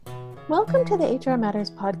Welcome to the HR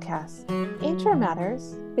Matters podcast. HR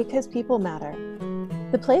matters because people matter.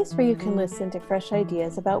 The place where you can listen to fresh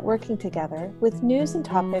ideas about working together with news and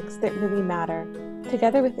topics that really matter,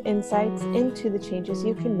 together with insights into the changes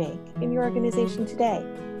you can make in your organization today.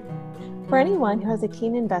 For anyone who has a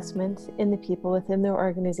keen investment in the people within their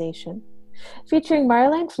organization, featuring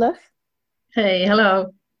Marjolein Vlug. Hey,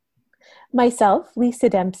 hello. Myself, Lisa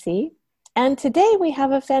Dempsey. And today we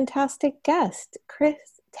have a fantastic guest, Chris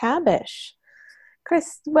Tabish.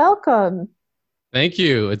 Chris, welcome. Thank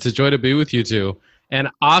you. It's a joy to be with you two. And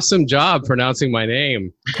awesome job pronouncing my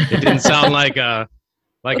name. It didn't sound like a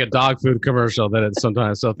dog food commercial that it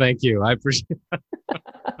sometimes. So thank you. I appreciate it.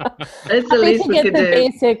 It's the least we could do.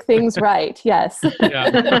 Basic things right. Yes.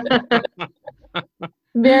 Yeah.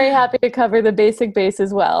 Very happy to cover the basic base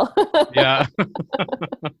as well. Yeah.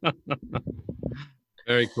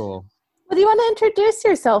 Very cool. Well, do you want to introduce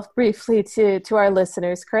yourself briefly to our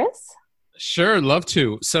listeners, Chris? Sure, love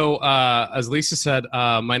to. So, as Lisa said,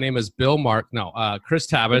 my name is Chris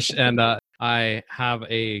Tabish, and I have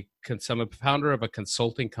I'm a founder of a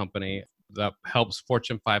consulting company that helps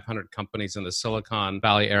Fortune 500 companies in the Silicon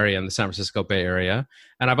Valley area and the San Francisco Bay Area.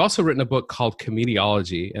 And I've also written a book called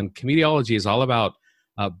Comediology, and Comediology is all about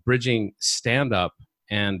bridging stand-up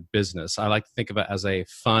and business. I like to think of it as a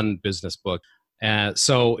fun business book. And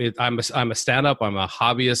so I'm a stand-up. I'm a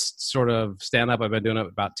hobbyist sort of stand-up. I've been doing it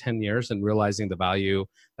about 10 years and realizing the value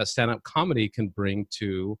that stand-up comedy can bring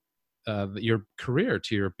to your career,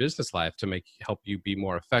 to your business life, to help you be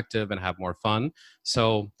more effective and have more fun.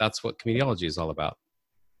 So that's what Comediology is all about.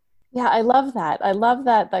 Yeah, I love that. I love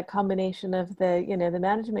that combination of the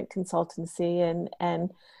management consultancy and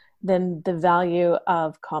then the value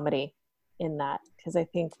of comedy in that. Because I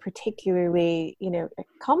think particularly,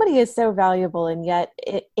 comedy is so valuable, and yet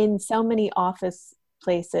in so many office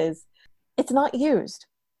places, it's not used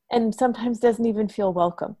and sometimes doesn't even feel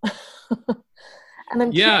welcome. And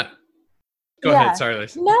I'm Go ahead. Sorry,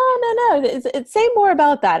 Lisa. No. Say more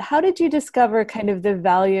about that. How did you discover kind of the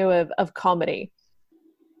value of comedy?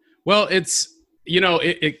 Well, it's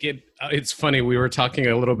funny. We were talking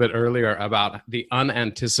a little bit earlier about the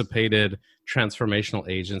unanticipated transformational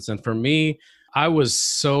agents. And for me, I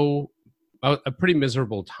was a pretty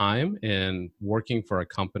miserable time in working for a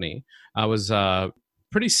company. I was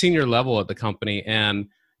pretty senior level at the company and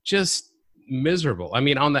just miserable. I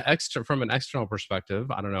mean, from an external perspective,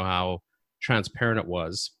 I don't know how transparent it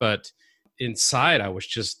was, but inside I was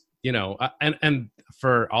just, and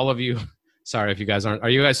for all of you, sorry if you guys are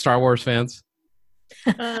you guys Star Wars fans?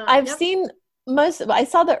 I've seen I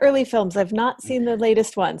saw the early films. I've not seen the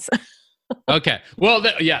latest ones. Okay. Well,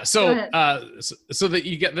 So that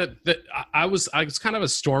you get that I was kind of a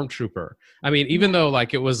stormtrooper. I mean, even though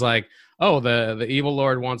it was the evil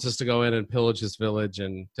Lord wants us to go in and pillage his village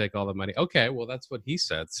and take all the money. Okay. Well, that's what he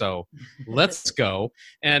said. So let's go.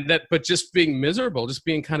 But just being miserable, just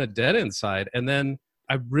being kind of dead inside. And then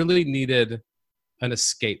I really needed an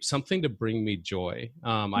escape, something to bring me joy.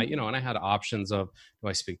 And I had options of, do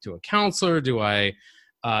I speak to a counselor?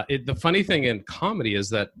 The funny thing in comedy is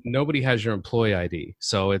that nobody has your employee ID.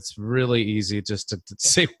 So it's really easy just to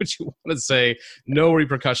say what you want to say, no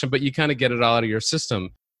repercussion, but you kind of get it all out of your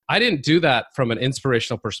system. I didn't do that from an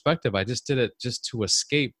inspirational perspective. I just did it just to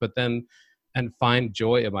escape, and find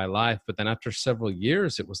joy in my life. But then after several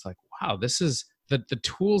years, it was like, wow, this is the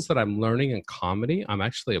tools that I'm learning in comedy, I'm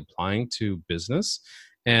actually applying to business.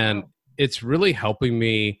 And it's really helping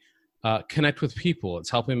me connect with people. It's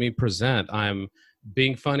helping me present. I'm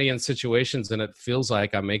being funny in situations, and it feels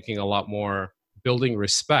like I'm making a lot more, building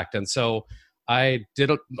respect. And so I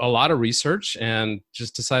did a lot of research and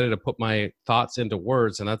just decided to put my thoughts into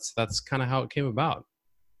words. And that's kind of how it came about.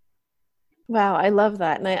 Wow. I love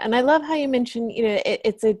that. And I love how you mentioned,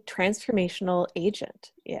 it's a transformational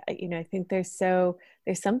agent. Yeah. I think there's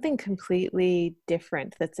something completely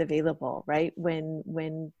different that's available, right?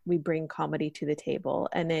 When we bring comedy to the table,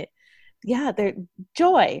 and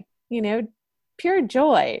joy, pure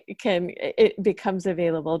joy it becomes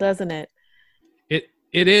available, doesn't it?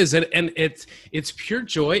 It is, and it's pure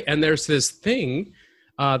joy. And there's this thing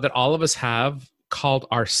that all of us have called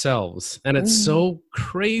ourselves, and it's so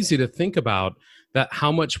crazy to think about that,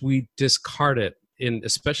 how much we discard it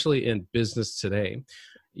especially in business today.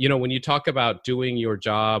 When you talk about doing your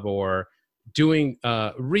job or doing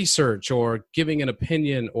research or giving an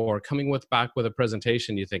opinion or coming back with a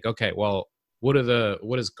presentation, you think, okay, well, what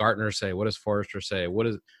does Gartner say? What does Forrester say? What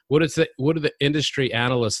do the industry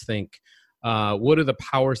analysts think? What do the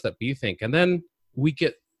powers that be think? And then we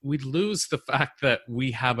lose the fact that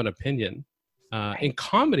we have an opinion. Right. In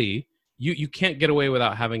comedy, you can't get away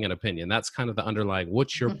without having an opinion. That's kind of the underlying,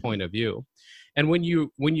 what's your point of view? And when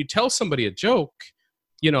you tell somebody a joke,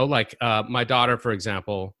 like my daughter, for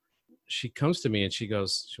example, she comes to me and she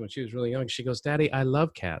goes, when she was really young, she goes, Daddy, I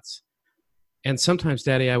love cats. And sometimes,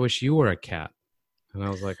 Daddy, I wish you were a cat. And I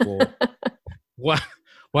was like, well,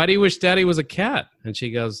 why do you wish Daddy was a cat? And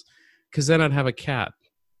she goes, because then I'd have a cat.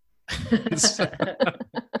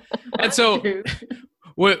 And so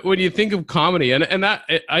when you think of comedy, and that,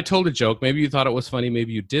 I told a joke, maybe you thought it was funny,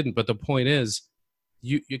 maybe you didn't. But the point is,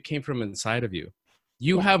 you came from inside of you.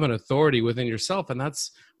 You have an authority within yourself. And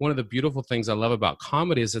that's one of the beautiful things I love about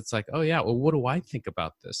comedy is it's like, oh yeah, well, what do I think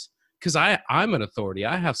about this? Because I'm an authority.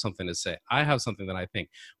 I have something to say. I have something that I think.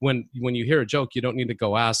 When you hear a joke, you don't need to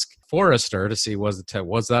go ask Forrester to see was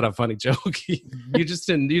that a funny joke. You just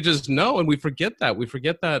know, and we forget that. We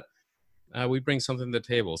bring something to the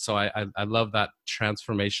table. So I love that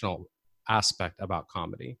transformational aspect about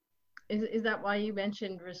comedy. Is that why you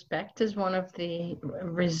mentioned respect as one of the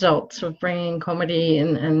results of bringing comedy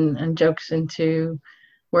and jokes into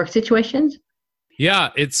work situations? Yeah,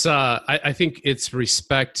 it's I think it's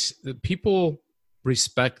respect. People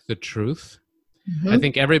respect the truth. I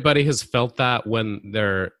think everybody has felt that when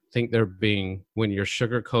when you're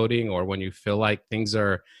sugarcoating, or when you feel like things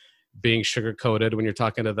are being sugarcoated. When you're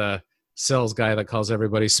talking to the sales guy that calls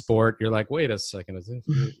everybody sport, you're like, wait a second,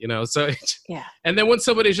 so yeah. And then when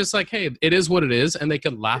somebody's just like, hey, it is what it is, and they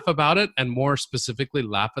can laugh about it, and more specifically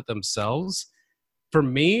laugh at themselves, for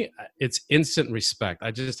me, it's instant respect.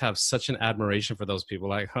 I just have such an admiration for those people.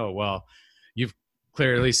 Like, oh, well, you've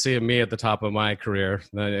clearly seen me at the top of my career.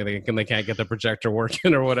 They can't get the projector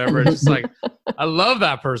working or whatever. It's just like, I love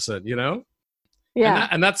that person, Yeah.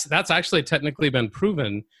 And that's actually technically been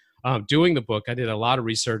proven. Doing the book, I did a lot of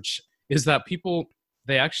research, is that people,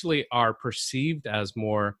 they actually are perceived as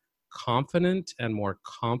more confident and more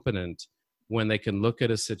competent when they can look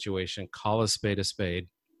at a situation, call a spade,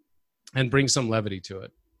 and bring some levity to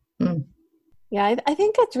it. Yeah, I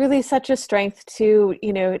think it's really such a strength to,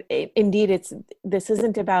 indeed, this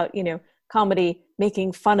isn't about, comedy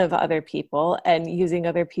making fun of other people and using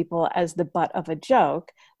other people as the butt of a joke.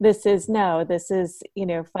 This is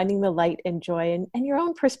finding the light and joy and your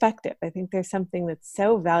own perspective. I think there's something that's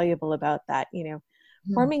so valuable about that,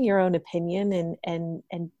 forming your own opinion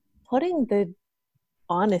and putting the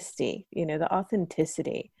honesty, the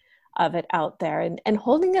authenticity of it out there and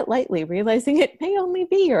holding it lightly, realizing it may only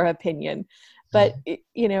be your opinion, but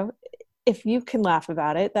if you can laugh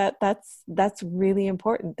about it, that's really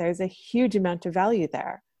important. There's a huge amount of value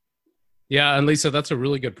there. Yeah, and Lisa, that's a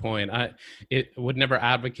really good point. It would never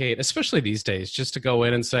advocate, especially these days, just to go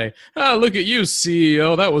in and say, "Oh, look at you,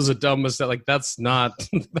 CEO. That was a dumb mistake." Like that's not.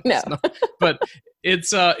 But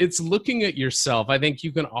it's looking at yourself. I think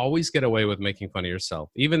you can always get away with making fun of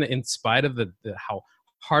yourself, even in spite of the how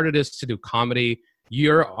hard it is to do comedy.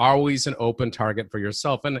 You're always an open target for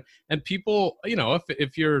yourself, and people,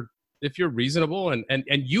 if you're reasonable and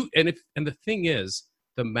the thing is,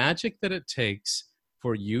 the magic that it takes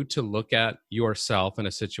for you to look at yourself in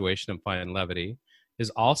a situation and find levity is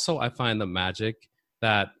also, I find, the magic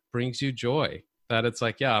that brings you joy. That it's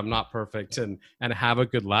like, yeah, I'm not perfect, and have a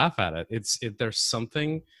good laugh at it. There's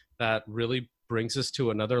something that really brings us to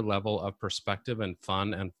another level of perspective and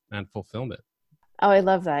fun and fulfillment. Oh, I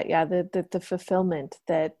love that. Yeah, the fulfillment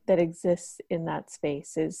that exists in that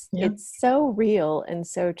space it's so real and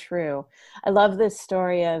so true. I love this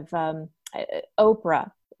story of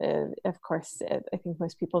Oprah. Of course, I think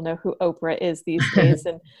most people know who Oprah is these days,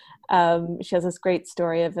 and she has this great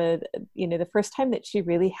story of the first time that she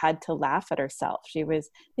really had to laugh at herself. I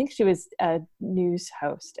think she was a news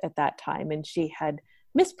host at that time, and she had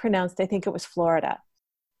mispronounced, I think it was Florida,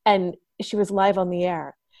 and she was live on the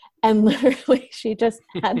air. And literally, she just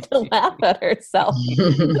had to laugh at herself.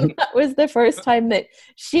 That was the first time that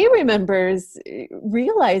she remembers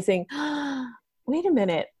realizing, wait a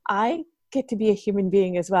minute, I get to be a human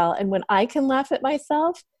being as well. And when I can laugh at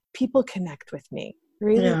myself, people connect with me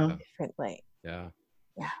really differently. Yeah.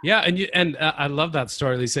 And I love that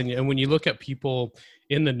story, Lisa. And when you look at people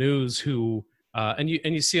in the news who, and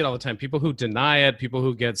you see it all the time, people who deny it, people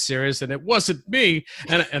who get serious, and it wasn't me,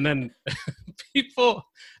 and then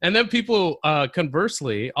people,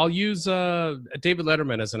 conversely, I'll use David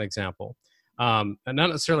Letterman as an example, and not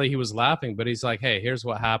necessarily he was laughing, but he's like, hey, here's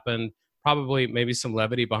what happened, probably maybe some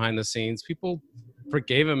levity behind the scenes. People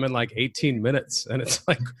forgave him in like 18 minutes, and it's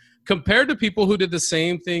like, compared to people who did the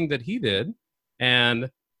same thing that he did and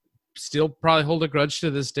still probably hold a grudge to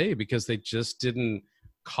this day because they just didn't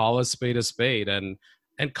call a spade, and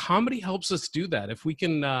comedy helps us do that. If we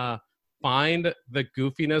can find the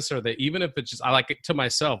goofiness, or even if it's just, I like it to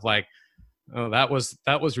myself, like Oh, that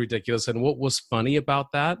was ridiculous. And what was funny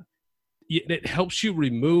about that, it helps you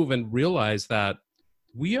remove and realize that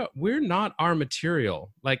we're not our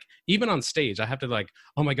material. Like, even on stage, I have to like,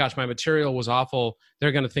 oh my gosh, my material was awful.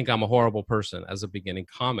 They're going to think I'm a horrible person as a beginning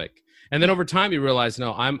comic. And then over time you realize,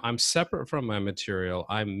 no, I'm separate from my material.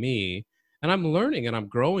 I'm me. And I'm learning and I'm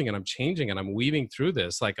growing and I'm changing and I'm weaving through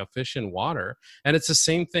this like a fish in water. And it's the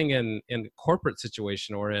same thing in corporate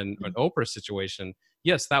situation or in an Oprah situation.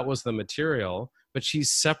 Yes, that was the material, but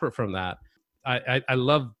she's separate from that. I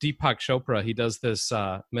love Deepak Chopra. He does this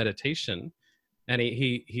meditation, and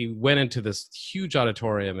he went into this huge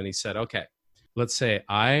auditorium and he said, okay, let's say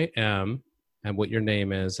I am, and what your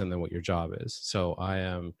name is, and then what your job is. So I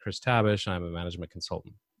am Chris Tabish. I'm a management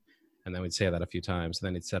consultant. And then we'd say that a few times. And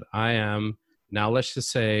then he said, I am, now let's just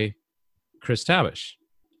say Chris Tabish.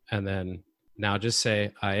 And then now just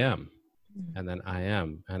say I am. And then I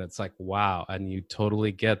am. And it's like, wow. And you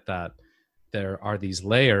totally get that there are these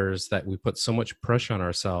layers that we put so much pressure on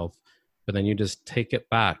ourselves, but then you just take it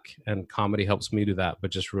back. And comedy helps me do that, but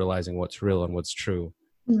just realizing what's real and what's true.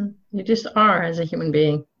 You just are as a human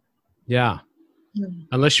being. Yeah.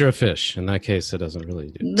 Unless you're a fish. In that case, it doesn't really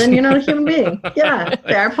do. Then you're not a human being. Yeah,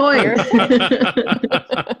 fair point.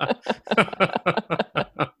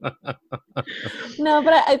 No,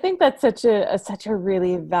 but I think that's such a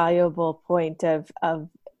really valuable point of,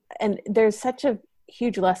 and there's such a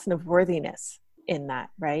huge lesson of worthiness in that,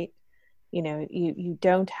 right? You know, you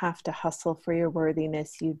don't have to hustle for your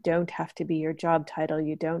worthiness. You don't have to be your job title.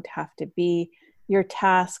 You don't have to be your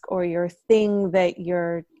task or your thing that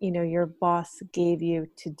your boss gave you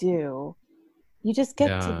to do. You just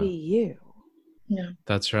get to be you. Yeah,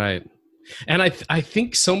 that's right. And I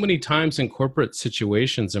think so many times in corporate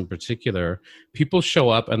situations in particular, people show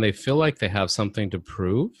up and they feel like they have something to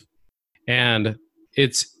prove. And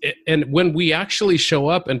when we actually show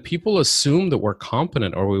up and people assume that we're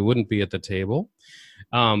competent or we wouldn't be at the table.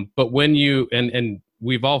 But when you, and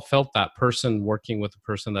we've all felt that person working with a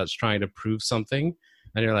person that's trying to prove something,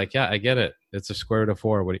 and you're like, yeah, I get it. It's a square root of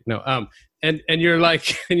 4. What do you, no, and you're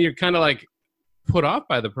like, and you're kind of like put off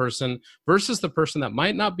by the person versus the person that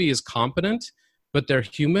might not be as competent, but they're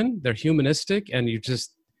human, they're humanistic. And you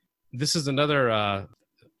just, this is another,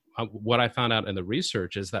 what I found out in the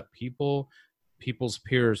research is that people's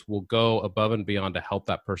peers will go above and beyond to help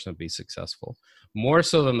that person be successful, more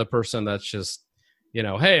so than the person that's just, you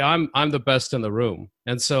know, hey, I'm the best in the room.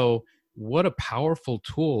 And so what a powerful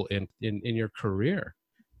tool in your career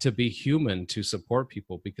to be human, to support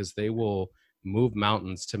people, because they will move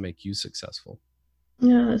mountains to make you successful.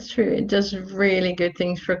 Yeah, that's true. It does really good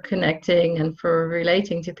things for connecting and for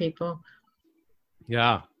relating to people.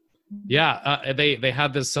 Yeah. Yeah. They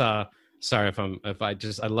had this, sorry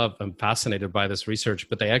I'm fascinated by this research,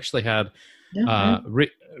 but they actually had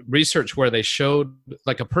research where they showed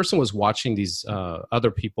like a person was watching these other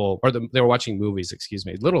people, or they were watching movies,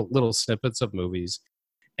 little snippets of movies,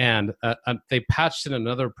 and they patched in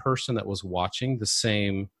another person that was watching the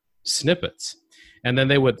same snippets, and then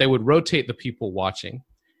they would rotate the people watching,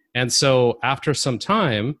 and so after some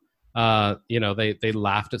time, they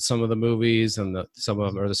laughed at some of the movies, and some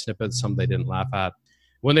of them, or the snippets, some they didn't laugh at.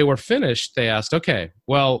 When they were finished, they asked, okay,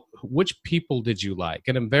 well, which people did you like?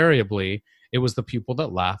 And invariably, it was the people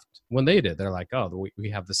that laughed when they did. They're like, oh,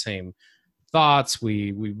 we have the same thoughts.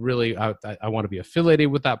 We really, I want to be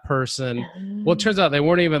affiliated with that person. Well, it turns out they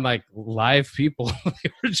weren't even like live people.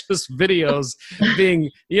 They were just videos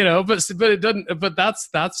being, but it doesn't, but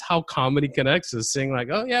that's how comedy connects, is saying like,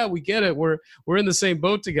 oh yeah, we get it. We're in the same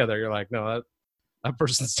boat together. You're like, no, that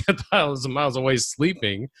person's 10,000 miles away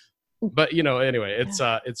sleeping. But anyway,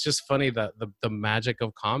 it's just funny that the magic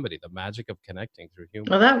of comedy, the magic of connecting through humor.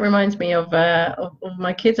 Well, that reminds me of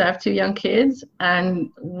my kids. I have 2 young kids, and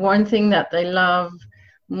one thing that they love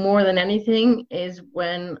more than anything is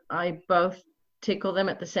when I both tickle them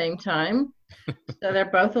at the same time. So they're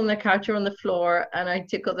both on the couch or on the floor, and I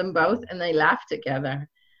tickle them both, and they laugh together.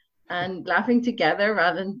 And laughing together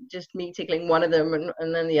rather than just me tickling one of them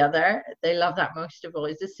and then the other, they love that most of all.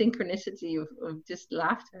 Is the synchronicity of just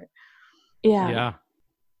laughter. Yeah.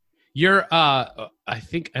 You're, I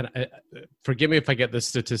think, and forgive me if I get this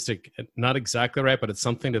statistic not exactly right, but it's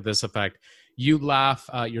something to this effect. You laugh,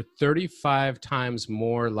 you're 35 times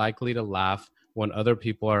more likely to laugh when other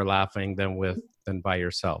people are laughing than by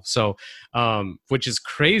yourself. So, which is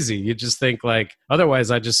crazy. You just think like, otherwise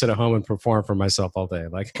I just sit at home and perform for myself all day.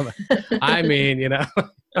 Like, I mean,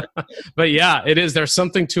 but yeah, it is. There's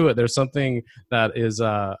something to it. There's something that is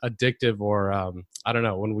addictive, or I don't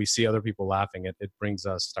know. When we see other people laughing, it brings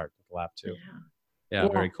us start to laugh too. Yeah,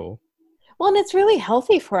 very cool. Well, and it's really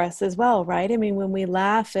healthy for us as well, right? I mean, when we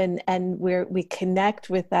laugh and we connect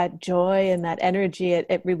with that joy and that energy,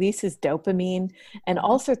 it releases dopamine and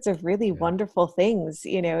all sorts of really wonderful things,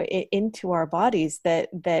 you know, into our bodies that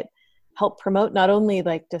help promote not only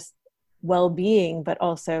like just well-being, but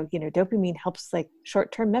also, you know, dopamine helps like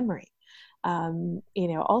short-term memory. You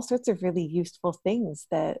know, all sorts of really useful things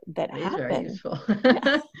that happen. Very useful.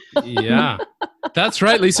 Yeah, that's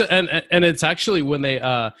right, Lisa. And it's actually when they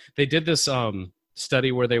did this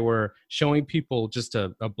study where they were showing people just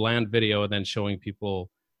a bland video and then showing people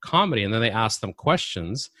comedy, and then they asked them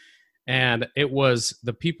questions, and it was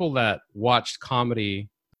the people that watched comedy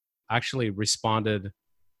actually responded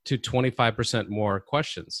to 25% more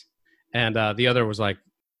questions, and the other was like,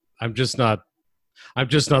 I'm just not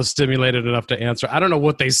stimulated enough to answer. I don't know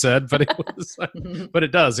what they said, but it was like, but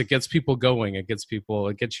it does. It gets people going. It gets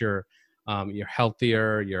your you're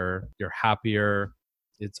healthier, you're happier.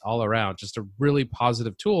 It's all around just a really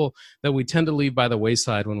positive tool that we tend to leave by the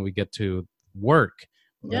wayside when we get to work.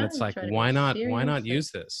 And it's like, why not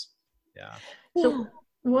use this? Yeah. So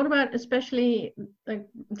what about especially like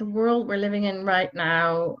the world we're living in right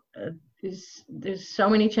now? There's so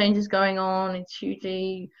many changes going on. It's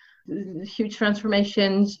huge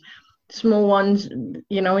transformations, small ones,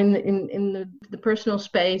 you know, in the personal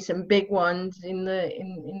space, and big ones in the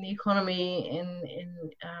economy,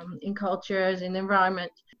 in cultures, in the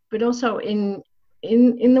environment, but also in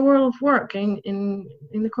the world of work, in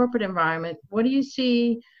the corporate environment. What do you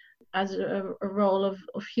see as a role of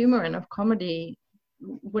humor and of comedy?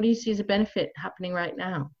 What do you see as a benefit happening right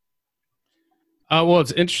now? Well,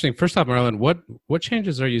 it's interesting. First off, Marilyn, what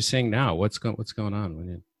changes are you seeing now? What's going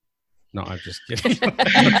on? No, I'm just kidding. How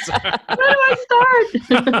do I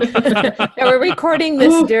start? Yeah, we're recording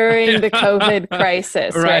this during the COVID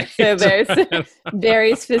crisis, right? So there's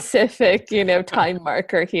very specific, you know, time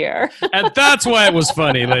marker here. And that's why it was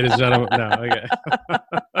funny, ladies and gentlemen. No, okay.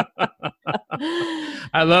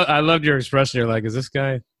 I loved your expression. You're like, is this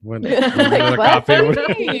guy when like, what's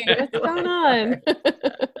going on?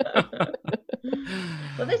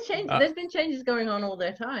 Well, there's been changes going on all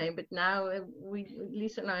the time, but now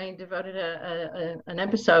Lisa and I devoted an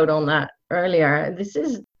episode on that earlier. This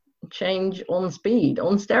is change on speed,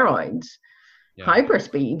 on steroids, hyper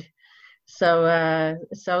speed. So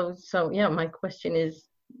yeah, my question is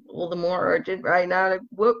all the more urgent right now. Like,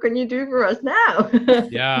 what can you do for us now?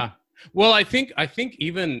 Yeah. Well, I think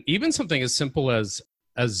even something as simple as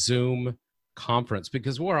a Zoom conference,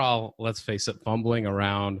 because we're all, let's face it, fumbling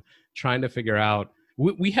around trying to figure out.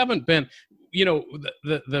 We haven't been, you know,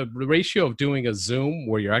 the ratio of doing a Zoom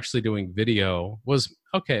where you're actually doing video was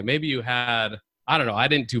okay. Maybe you had, I don't know, I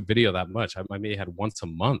didn't do video that much. I maybe had once a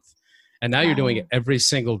month, and now you're doing it every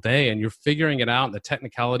single day, and you're figuring it out and the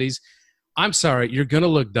technicalities. I'm sorry, you're going to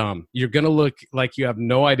look dumb. You're going to look like you have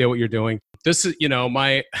no idea what you're doing. This is, you know,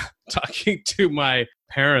 my talking to my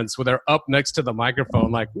parents when they're up next to the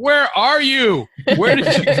microphone, like, where are you? Where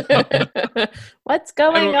did you go? What's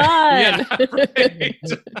going on? Yeah, right.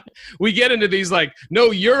 We get into these like,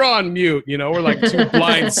 no, you're on mute. You know, we're like two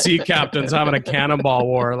blind sea captains having a cannonball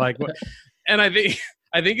war. Like, and I think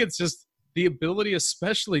it's just the ability,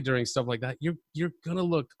 especially during stuff like that, you're going to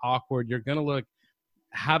look awkward. You're going to look,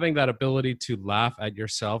 having that ability to laugh at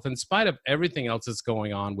yourself in spite of everything else that's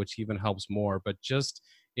going on, which even helps more, but just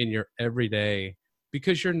in your everyday,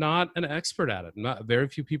 because you're not an expert at it. Not very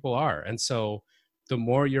few people are. And so the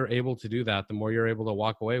more you're able to do that, the more you're able to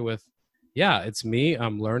walk away with, yeah, it's me,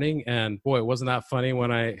 I'm learning. And boy, wasn't that funny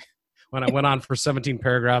when I went on for 17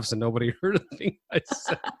 paragraphs and nobody heard a thing I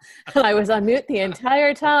said. And I was on mute the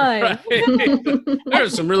entire time. Right.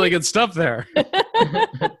 There's some really good stuff there.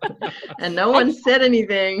 And no one said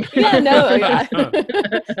anything. Yeah, no. Yeah.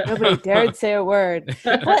 Nobody dared say a word.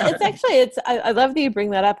 Well, I love that you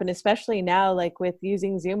bring that up. And especially now, like with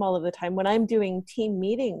using Zoom all of the time, when I'm doing team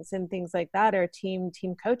meetings and things like that, or team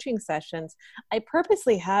coaching sessions, I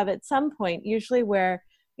purposely have at some point, usually where,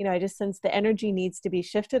 you know, I just sense the energy needs to be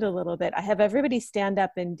shifted a little bit, I have everybody stand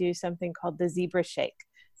up and do something called the zebra shake.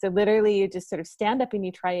 So literally you just sort of stand up and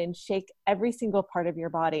you try and shake every single part of your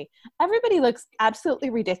body. Everybody looks absolutely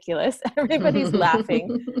ridiculous. Everybody's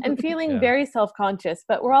laughing and feeling very self-conscious,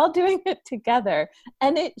 but we're all doing it together,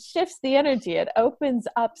 and it shifts the energy. It opens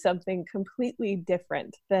up something completely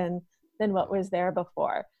different than what was there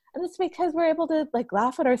before. And it's because we're able to like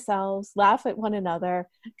laugh at ourselves, laugh at one another,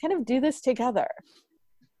 kind of do this together.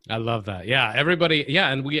 I love that. Yeah, everybody.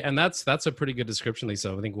 Yeah, and that's a pretty good description,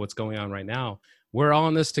 Lisa. I think what's going on right now, we're all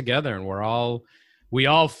in this together, and we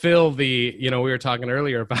all feel the, you know, we were talking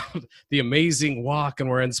earlier about the amazing walk, and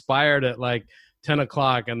we're inspired at like 10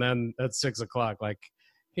 o'clock and then at 6 o'clock. Like,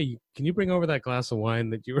 hey, can you bring over that glass of wine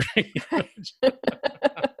that you were?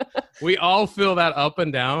 We all feel that up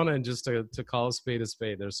and down, and just to call a spade,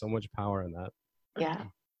 there's so much power in that. Yeah.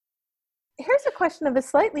 Here's a question of a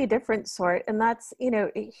slightly different sort, and that's,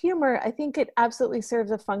 humor. I think it absolutely serves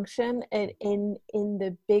a function in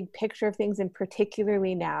the big picture of things, and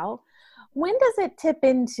particularly now. When does it tip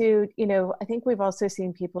into, I think we've also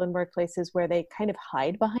seen people in workplaces where they kind of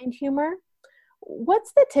hide behind humor.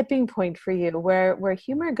 What's the tipping point for you where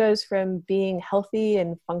humor goes from being healthy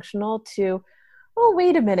and functional to, oh,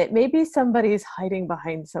 wait a minute, maybe somebody's hiding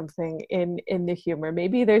behind something in the humor.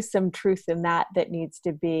 Maybe there's some truth in that needs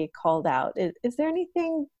to be called out. Is there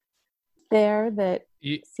anything there that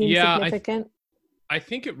seems significant? I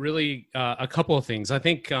think it really, a couple of things. I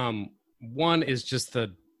think one is just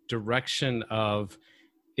the direction of,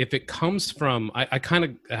 if it comes from, I kind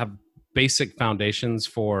of have basic foundations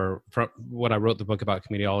for what I wrote the book about,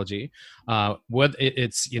 Comediology. What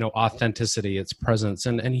it's, authenticity, its presence,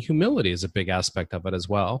 and humility is a big aspect of it as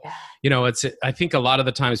well. Yeah. I think a lot of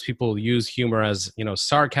the times people use humor as,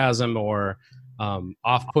 sarcasm or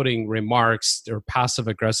off-putting remarks or passive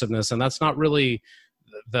aggressiveness, and that's not really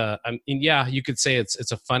you could say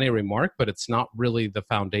it's a funny remark, but it's not really the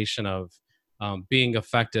foundation of being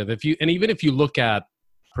effective. Even if you look at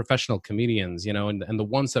professional comedians, and the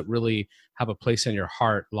ones that really have a place in your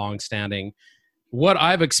heart, long-standing, what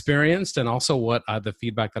I've experienced, and also what the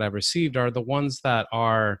feedback that I've received, are the ones that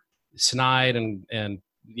are snide and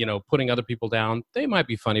putting other people down. They might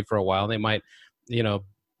be funny for a while. They might,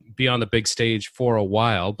 be on the big stage for a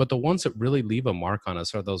while, but the ones that really leave a mark on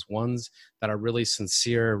us are those ones that are really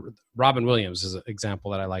sincere. Robin Williams is an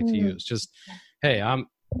example that I like to use. Just, hey, I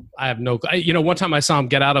have no, one time I saw him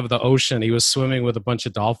get out of the ocean. He was swimming with a bunch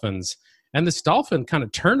of dolphins, and this dolphin kind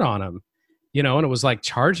of turned on him, and it was like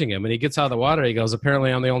charging him, and he gets out of the water. He goes,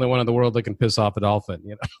 apparently I'm the only one in the world that can piss off a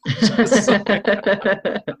dolphin,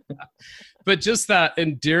 But just that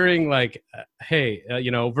endearing, like, hey,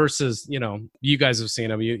 versus, you guys have seen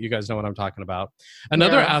him. You guys know what I'm talking about.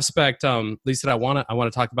 Another aspect, Lisa, that I want to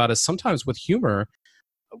talk about is sometimes with humor,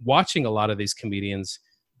 watching a lot of these comedians,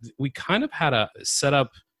 we kind of had to set up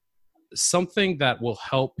something that will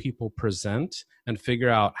help people present and figure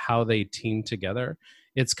out how they team together.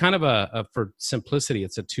 It's kind of for simplicity,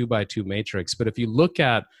 it's a 2x2 matrix. But if you look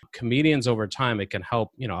at comedians over time, it can help,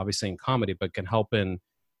 obviously in comedy, but can help in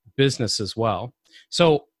business as well.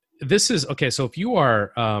 So this is, okay, so if you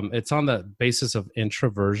are, it's on the basis of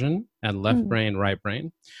introversion and left brain, right brain.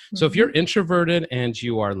 Mm-hmm. So if you're introverted and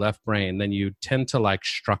you are left brain, then you tend to like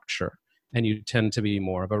structure, and you tend to be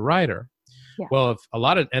more of a writer. Yeah. Well, if a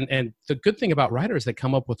lot of, and the good thing about writers, they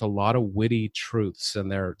come up with a lot of witty truths,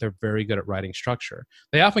 and they're very good at writing structure.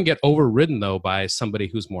 They often get overridden though by somebody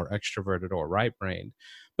who's more extroverted or right-brained.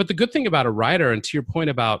 But the good thing about a writer, and to your point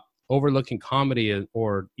about overlooking comedy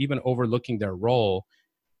or even overlooking their role,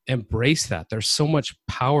 embrace that. There's so much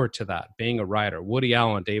power to that, being a writer. Woody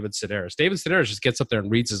Allen, David Sedaris. David Sedaris just gets up there and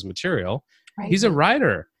reads his material. Right. He's a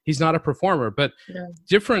writer. He's not a performer, but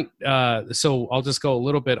different. So I'll just go a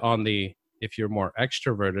little bit on if you're more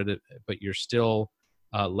extroverted, but you're still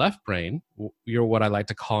left brain, you're what I like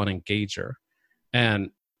to call an engager. And,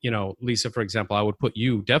 Lisa, for example, I would put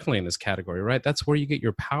you definitely in this category, right? That's where you get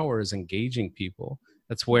your power, is engaging people.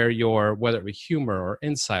 That's where whether it be humor or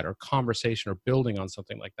insight or conversation or building on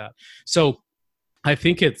something like that. So I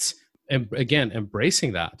think it's, again,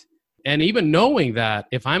 embracing that. And even knowing that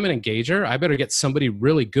if I'm an engager, I better get somebody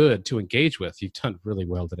really good to engage with. You've done really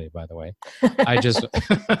well today, by the way. I just,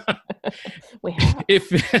 we have.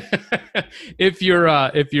 if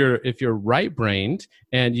you're right-brained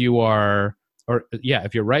and you are,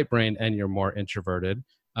 if you're right-brained and you're more introverted,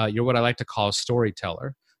 you're what I like to call a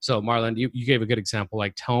storyteller. So Marlon, you gave a good example,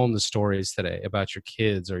 like telling the stories today about your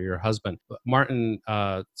kids or your husband. Martin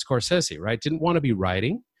Scorsese, right? Didn't want to be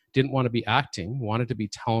writing, didn't want to be acting, wanted to be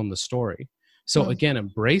telling the story. So again,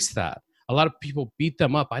 embrace that. A lot of people beat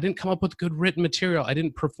them up. I didn't come up with good written material. I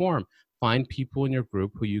didn't perform. Find people in your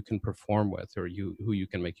group who you can perform with, or who you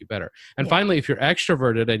can make you better. And finally, if you're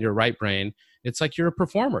extroverted and you're right brain, it's like you're a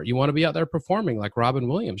performer. You want to be out there performing like Robin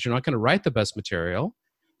Williams. You're not going to write the best material.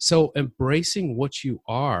 So embracing what you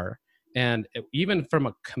are, and even from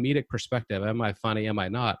a comedic perspective, am I funny? Am I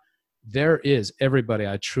not? There is everybody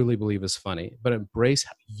I truly believe is funny, but embrace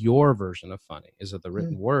your version of funny. Is it the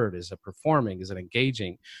written word? Is it performing? Is it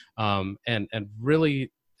engaging? And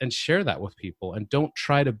really, and share that with people, and don't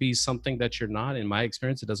try to be something that you're not. In my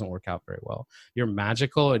experience, it doesn't work out very well. You're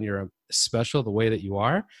magical and you're special the way that you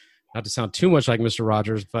are. Not to sound too much like Mr.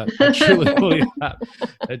 Rogers, but I truly believe that.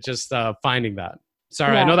 Just finding that.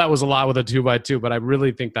 Sorry, I know that was a lot with a 2x2, but I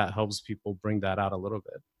really think that helps people bring that out a little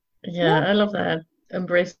bit. Yeah, I love that.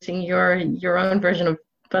 Embracing your own version of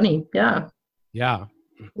funny. Yeah. Yeah.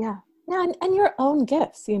 Yeah. Yeah, and your own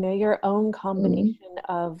gifts, your own combination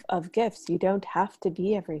of gifts. You don't have to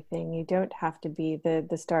be everything. You don't have to be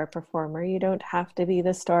the star performer. You don't have to be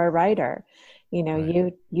the star writer.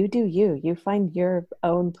 Right. You do you. You find your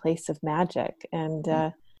own place of magic. And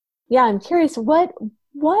yeah, I'm curious, what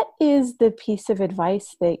is the piece of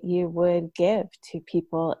advice that you would give to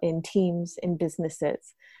people in teams, in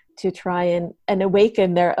businesses, to try and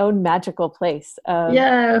awaken their own magical place of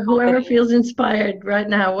whoever comedy? feels inspired right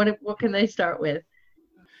now, what can they start with?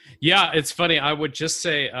 Yeah, it's funny. I would just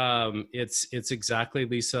say it's exactly,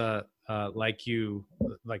 Lisa, like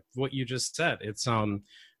what you just said. It's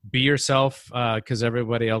be yourself, because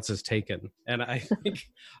everybody else is taken. And I think,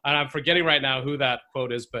 and I'm forgetting right now who that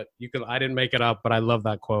quote is, but I didn't make it up, but I love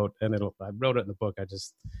that quote, and I wrote it in the book. I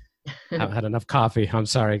just haven't had enough coffee. I'm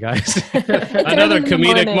sorry, guys. Another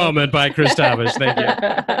comedic moment by Chris Tabish. Thank you.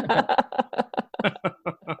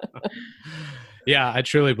 Yeah, I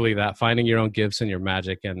truly believe that. Finding your own gifts and your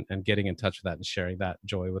magic and getting in touch with that and sharing that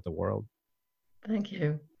joy with the world. Thank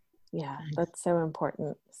you. Yeah, that's so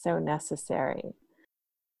important, so necessary.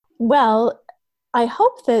 Well, I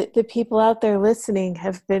hope that the people out there listening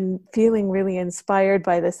have been feeling really inspired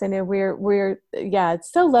by this. I know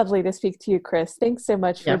it's so lovely to speak to you, Chris. Thanks so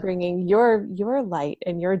much for bringing your light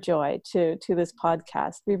and your joy to this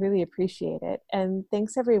podcast. We really appreciate it. And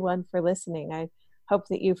thanks everyone for listening. I hope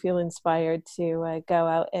that you feel inspired to go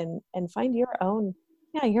out and find your own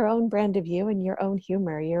brand of you and your own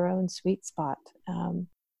humor, your own sweet spot.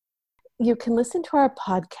 You can listen to our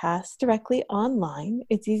podcast directly online.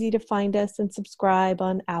 It's easy to find us and subscribe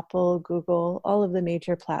on Apple, Google, all of the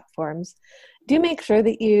major platforms. Do make sure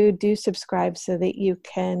that you do subscribe so that you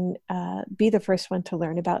can be the first one to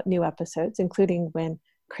learn about new episodes, including when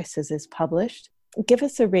Chris's is published. Give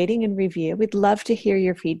us a rating and review. We'd love to hear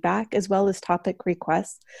your feedback as well as topic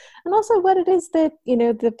requests, and also what it is that,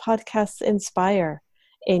 the podcasts inspire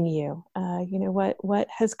in you. What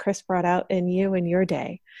has Chris brought out in you in your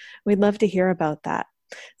day? We'd love to hear about that.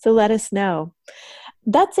 So let us know.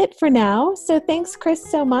 That's it for now. So thanks, Chris,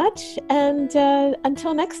 so much. And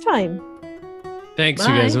until next time. Thanks,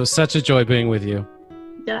 you guys. It was such a joy being with you.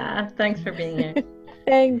 Yeah, thanks for being here.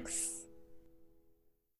 Thanks.